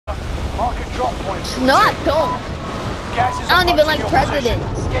points. No, I don't. I don't even like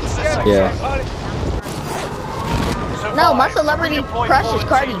presidents. Yeah. No, my celebrity crush is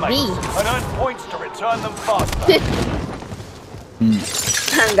Cardi B. And earn points to return them faster.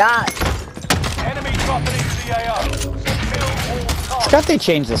 Thank God. Enemy dropping into the AO. Kill all I targets. forgot they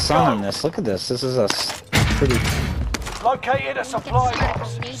changed the sun on this. Look at this. This is a pretty. Located a supply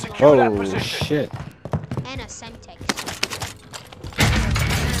box. Secure that Oh position. shit. And a Semtex.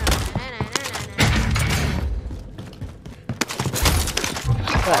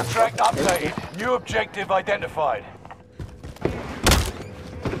 Contract updated. New objective identified.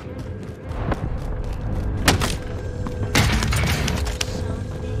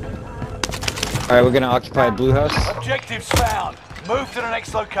 Alright, we're gonna occupy Blue House. Objectives found. Move to the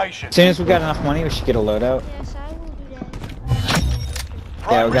next location. As soon as we got enough money, we should get a loadout. Yes, I will do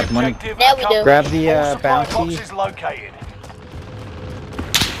that. Yeah, we got the money. Yeah, we do. Grab the All supply bounty. boxes located.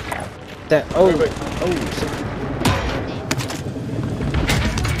 That. Oh. Oh.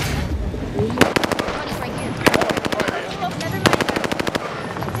 Money's right here. Oh, never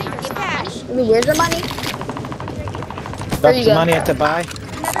mind. Get cash. Where's the money? Drop you the go. money at the buy.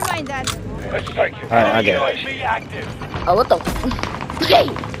 Never mind that. Let's take it. Alright, I get it. Be active. Oh, what the? Hey!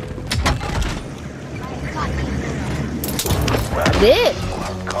 Did?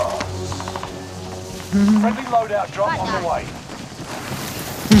 Friendly loadout drop on the way.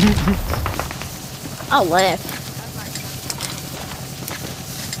 I'll laugh.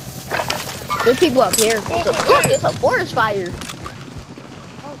 There's people up here. Look, it's a forest fire.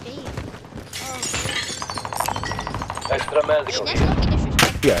 Oh, damn. Extra medical. Hey, that's looking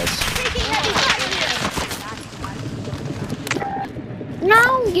disrespectful. Yes. No, I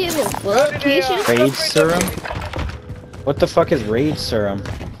don't give a fuck. Kisses. Rage serum. What the fuck is rage serum?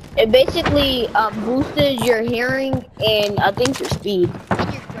 It basically boosted your hearing and I think your speed.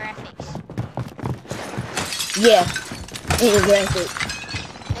 And your graphics. Yeah, and your graphics.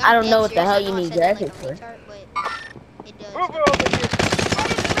 I don't know what the hell you need graphics for. It does.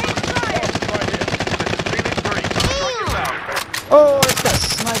 Oh, it's got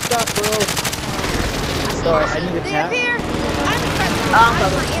sniped up, bro. Sorry, I need a tap. Why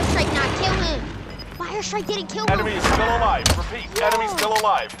did my airstrike not kill him? My airstrike didn't kill him. Enemy is still alive. Repeat, enemy still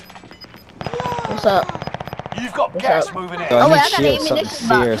alive. What's up? You've got What's gas up? moving in. So Oh, I wait, need I got shield, something ammunition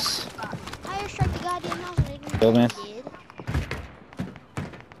box. fierce. I airstrike the goddamn house and it Kill me. did.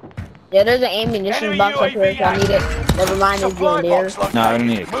 Yeah, there's an ammunition Enemy box up here if I need it. Never mind, it's Supply in there. box located. No, I don't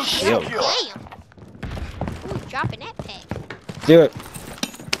need a Move to shield. secure. Damn. Ooh, dropping that pack. Do it.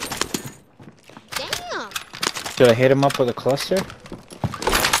 Damn. Should I hit him up with a cluster?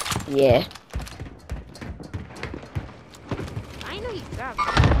 Yeah. I know you dropped.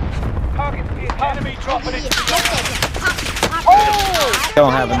 Enemy dropping into the Oh!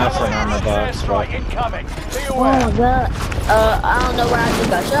 Don't have enough for an armor box, strike but incoming. Be Oh aware. my god. I don't know where I just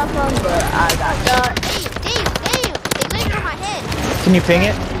got shot from, but I got shot. Damn. They landed on my head. can you ping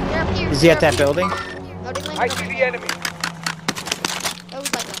it? They're up here. Is he at that building? No, they landed on my head. enemy. That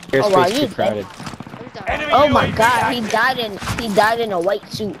was like a... Airspace Oh, wow, too you- crowded. That was the... Enemy Oh my UAV god, active. he died in a white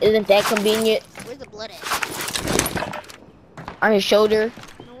suit. Isn't that convenient? Where's the blood at? On his shoulder.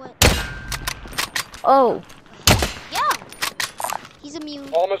 You know what? Oh, Yeah. He's immune.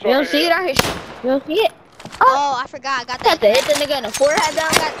 you don't see it on his you don't see it? Oh, I forgot. I got You have that. to hit the nigga in the forehead down.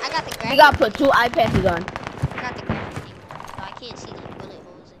 I got the You graphic. gotta put 2 eye patches on. I got the graphic. So I can't see the bullet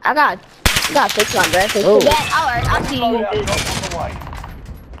holes. I got fix my graphics. Oh. Alright, I'll see you. Loadout drop on the way.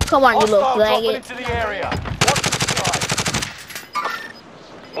 Come on, you little Hostile dropping faggot. into the area. Watch the sky.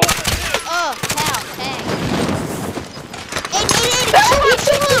 Oh, hell, dang.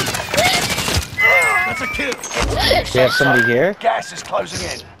 Shoot him! That's a kill. Do you have somebody here? Gas is closing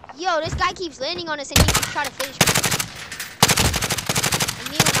in. Yo, this guy keeps landing on us and he keeps trying to finish me. And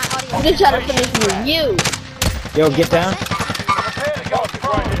me with my audio. I'm just trying to finish with you. Yo, get down. Prepare to go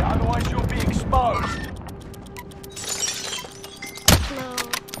prone, otherwise you'll be exposed. No.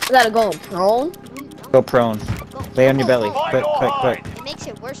 I gotta go prone. Go prone. Lay on your belly. Quick, quick, quick. It makes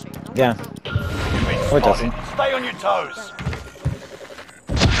it worse. Yeah. You've been Or it spotted. doesn't. Stay on your toes.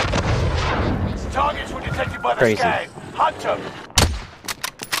 Targets were detected by the Crazy. scan. Hunt them.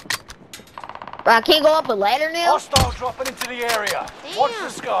 Bro, I can't go up a ladder now? Hostile dropping into the area. Watch the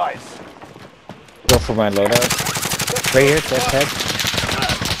skies. Go for my loadout. Right here, chest head.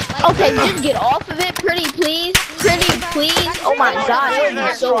 Okay, just get off of it, pretty please. Pretty please. Oh my god, it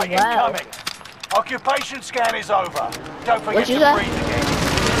was so Airstrike loud. incoming. Occupation scan is over. Don't forget What to you say? breathe again.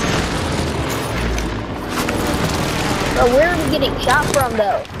 Bro, where am I getting shot from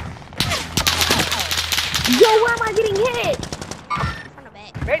though? Yo, where am I getting hit? Front or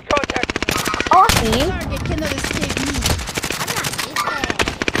back? Made contact. see you. Target cannot escape me.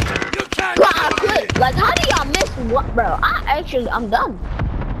 Bro, I quit. Like, how do y'all miss what, bro? I'm done.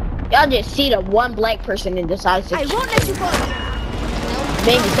 Y'all just see the one black person and decide to I won't let you go here.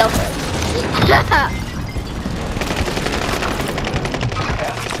 maybe self-right.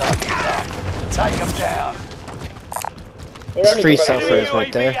 Take them down. Free self-res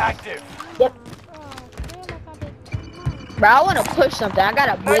right there. Active. Yep. Bro, I want to push something. I got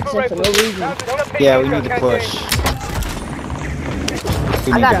a blixen for no reason. Yeah, we need to push.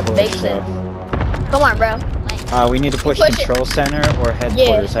 We I need got to a push, blixen. bro. Come on, bro. We need to push Push it. control center or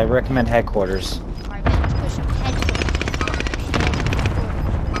headquarters. I recommend headquarters. Alright, let's push some headquarters.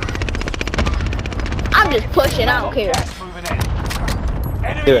 I'm just pushing. I don't care. Gas moving in.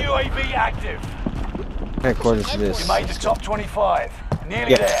 Enemy Do it. UAV active. Headquarters to You this. made the top 25.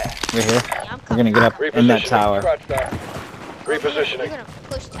 Nearly Yeah. there. We're here. We're gonna get up in that tower. You're gonna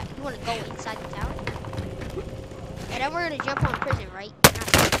push that. You wanna go inside the tower? And then we're gonna jump on prison, right? Not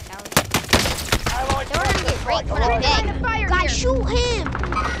the tower. Then we're gonna get raped when I'm dead. Guys, shoot him!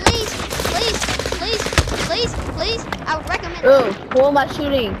 Please, please, please, please, please. I would recommend. Ooh, who am I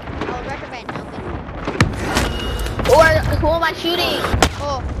shooting? I would recommend helping. Who am I shooting?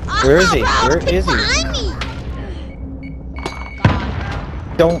 Oh, Where is he? bro, Where the kid is he? behind me.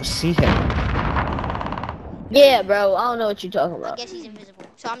 Don't see him. Yeah, bro. I don't know what you're talking I about. guess he's invisible,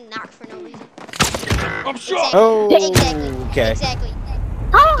 so I'm knocked for no reason. I'm shot. Oh, Exactly. okay. Exactly.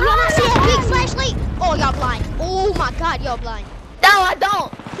 Oh, You wanna see that big flashlight? Oh, y'all blind. Oh my God, y'all blind. no, I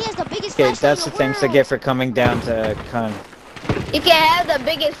don't. He has the biggest Okay, flashlight that's in the the things I world. get for coming down to con. You can have the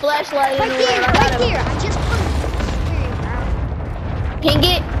biggest flashlight in Right the there, world. I right got there. I just put Ping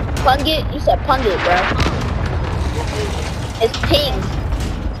it, pung it. You said pung it, bro. It's ping,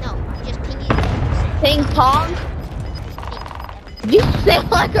 No, just ping it. ping pong. You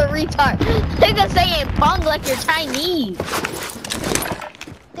sound like a retard. Nigga saying pong like you're Chinese.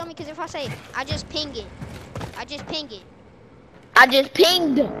 Tell me, because if I say, I just ping it. I just ping it. I just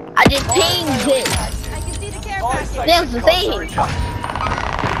pinged. I just pinged it. I can see the care package. That's the thing.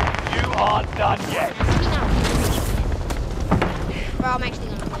 You aren't done yet. He not Bro, I'm actually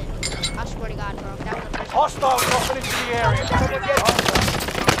gonna win. I swear to God, bro. That was the first. Hostile dropping into the area.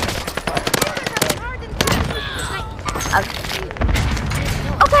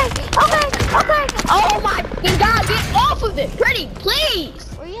 Okay. Oh my fucking God, get off of it, pretty, please.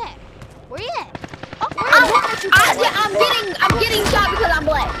 Where you at? Where you at? I'm getting shot because I'm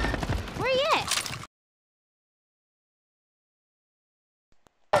black. Where you at?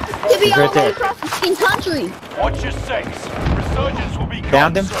 To be He's all right the way there. across the fucking country. Watch your six. Resurgence will be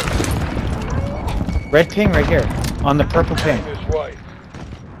Found him. soon. Red ping right here. On the purple ping.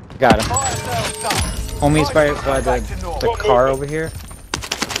 Got him. Fire sales done. Homie's by the car over here.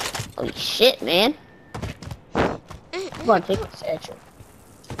 Holy shit, man. Come on, take a satchel.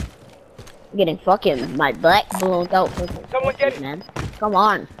 I'm getting fucking my black blown out for Someone get it. man. Come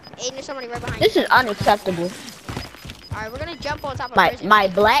on. Aiden, there's somebody right behind This you. is unacceptable. Alright, we're gonna jump on top of My prison.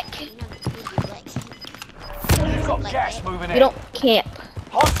 black, You know, this would be black. You've got Like gas that. moving you in. don't camp.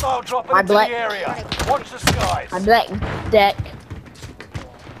 Hostile dropping My into black- the area. Watch the skies. My black deck.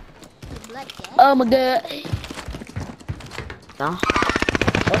 Black cat. Oh my God. No.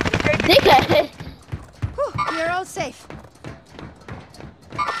 Dickhead. Whew, you're all safe.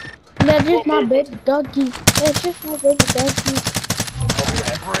 That's just my baby doggy. That's just my baby doggy.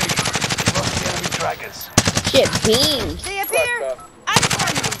 Breathe. Lost the enemy trackers. Shit, beams. They appear. I'm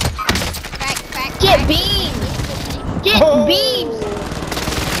friendly. Back. Get beams. Get Oh. beams.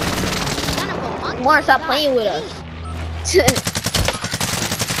 Son of a monkey. You wanna stop playing with us?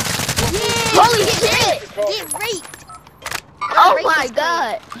 Holy shit! Get raped. Oh my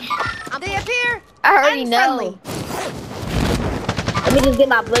God! They appear. I already know. Unfriendly. Let me just get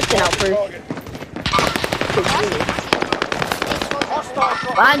my blixen out first. Hostile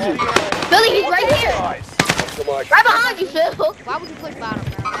dropping Behind you. into the area. Philly, he's right here. Skies. Right behind you, Phil. Why would you push bottom,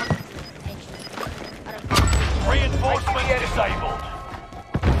 bro? Why would you do that? Actually, I don't Reinforcement disabled.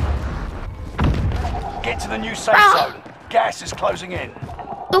 Get to the new safe Ah. zone. Gas is closing in.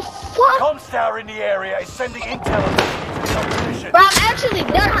 The fuck? Comms tower in the area is sending intel to your position. Bro, I'm actually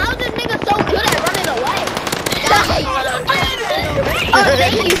done. How's this nigga so good at running away? Oh,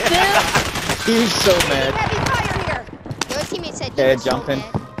 thank you, Phil. He's so mad. Heavy fire here. Your teammate said Yeah, he was so jumping. mad.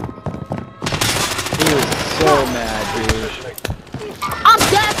 He was so mad, dude. I'm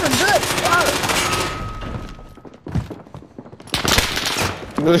dead for good.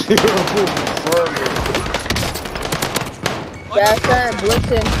 Yes, sir.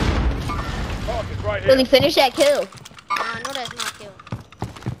 Blixen. Philly, finish that kill. Nah, no, that's not kill.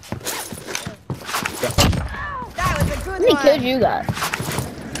 That was a How good many one. kills you got?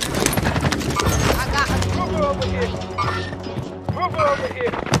 I got Trooper over here. Trooper over here.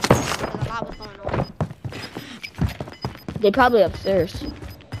 a lot was going on. They probably upstairs. So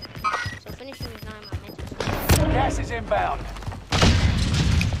finishing is not in my mental. Gas is inbound. And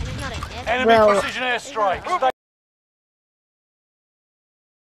it's not a death. Enemy Well- precision airstrike.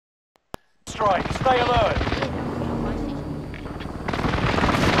 Stay alert.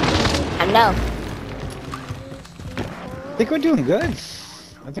 I know. I think we're doing good. I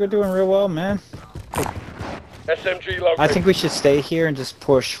think we're doing real well, man. SMG located. I think we should stay here and just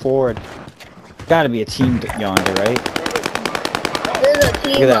push forward. Gotta be a team yonder, right? There's a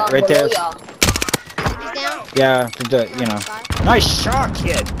team Look at that, right below there. y'all. He's down. Yeah, you know. Nice shot,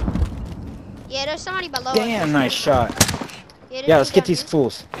 kid. Yeah, there's somebody below us. Damn, nice shot. there's Yeah, let's two get down these here.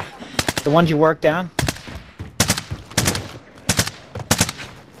 fools. The ones you worked down?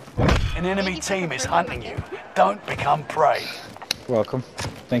 An enemy team is hunting you. Don't become prey. Welcome.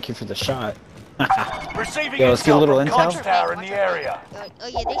 Thank you for the shot. Receiving Yo, let's get a intel little from intel. Conch Tower in the area. Oh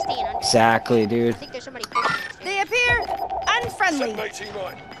yeah, they staying under. Exactly, dude. I think there's somebody pushing us. They appear unfriendly.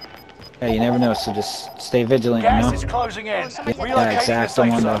 Yeah, you never know, so just stay vigilant, you Gas know? is closing in. Oh, somebody's at the Yeah, Relocating the exact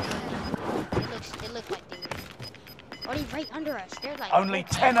safe window. zone. It looked like they were. Oh, they're right under us. They're like. Only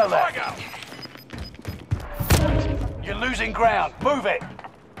 10 are left. You're losing ground. Move it.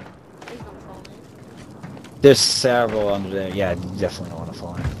 Please don't fall in. There's several under there. Yeah, you definitely don't want to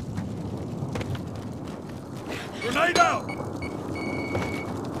fall in. Grenade out.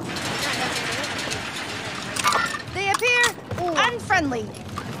 They appear unfriendly.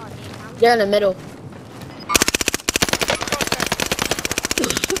 Oh, damn. They're in the middle.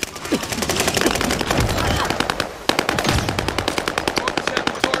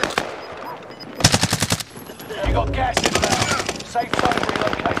 You got gas inbound. Safe zone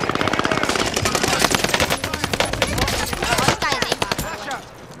relocated. Oh, this guy is aimbot, by the way.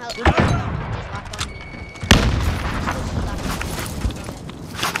 Help. Just locked on me.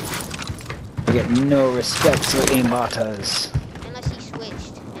 I get no respect for aimbotas. Unless he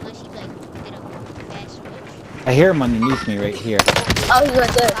switched. Unless he like did a bad switch. I hear him underneath me right here. Oh, he's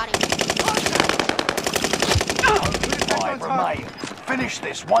right there. Got him. Five remain. Finish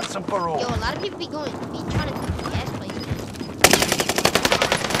this once and for all. Yo, a lot of people be trying to go to gas places.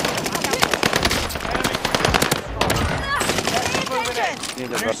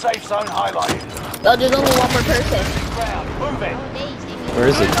 New safe zone highlighted. Oh, there's only one more person. Ground. Move it. Oh, days, they be. Where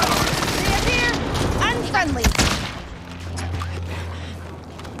is he? They appear unfriendly.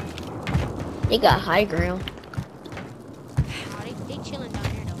 They got high ground. Oh, they chilling down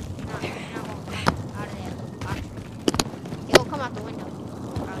here though. They're not going out of that little box. Yo, come out the window.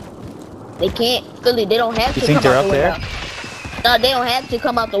 They can't. Philly, they don't have You to think come they're out the up window. No, they don't have to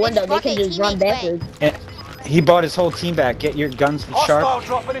come out the window. They fucking can just run teammates way. backwards. And he brought his whole team back. Get your guns Hostile sharp.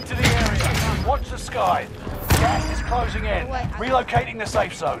 dropping into the area. Watch the sky. Gas is closing in. Relocating the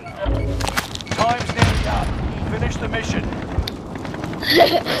safe zone. Time's nearly up. Finish the mission.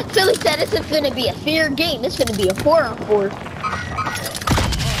 Philly said it's gonna be a fair game. It's gonna be a 4-on-4.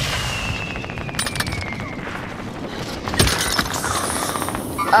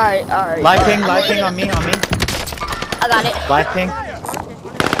 Alright. Live ping on me. I got it. Live ping.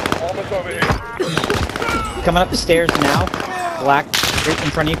 Almost over here. Coming up the stairs now. Black, right in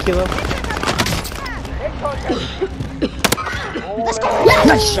front of you, Kilo.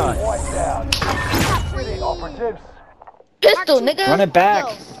 Nice shot. Wiped out. Operatives. Pistol, nigga. Run it back.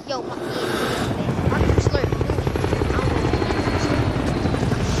 Yo, Mark Slurp.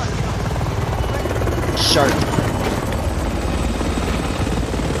 Sharp.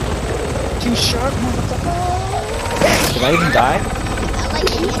 Too sharp, motherfucker. Did I even die?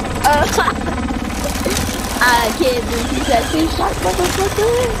 I can't believe he said 2 shots,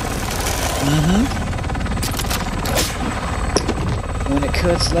 motherfucker. Mm-hmm. When it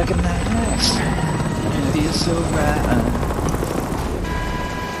cuts like a knife, and it feels so right.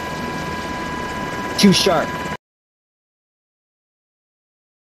 Too sharp.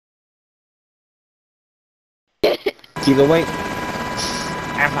 Kilo weight.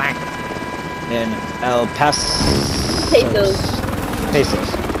 And El Pesos. Pesos.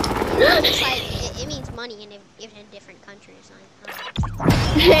 It's like, it means money in a different country or something.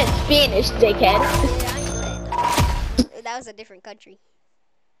 Spanish, dickhead. Yeah, I know that. That was a different country.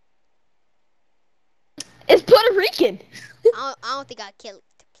 It's Puerto Rican. I don't think I killed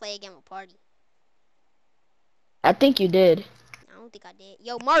to play a game of party. I think you did. I don't think I did.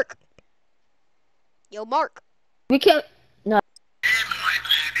 Yo, Mark. We can't. No.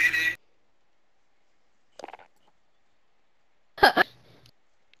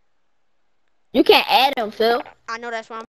 You can't add him, Phil. I know that's why I'm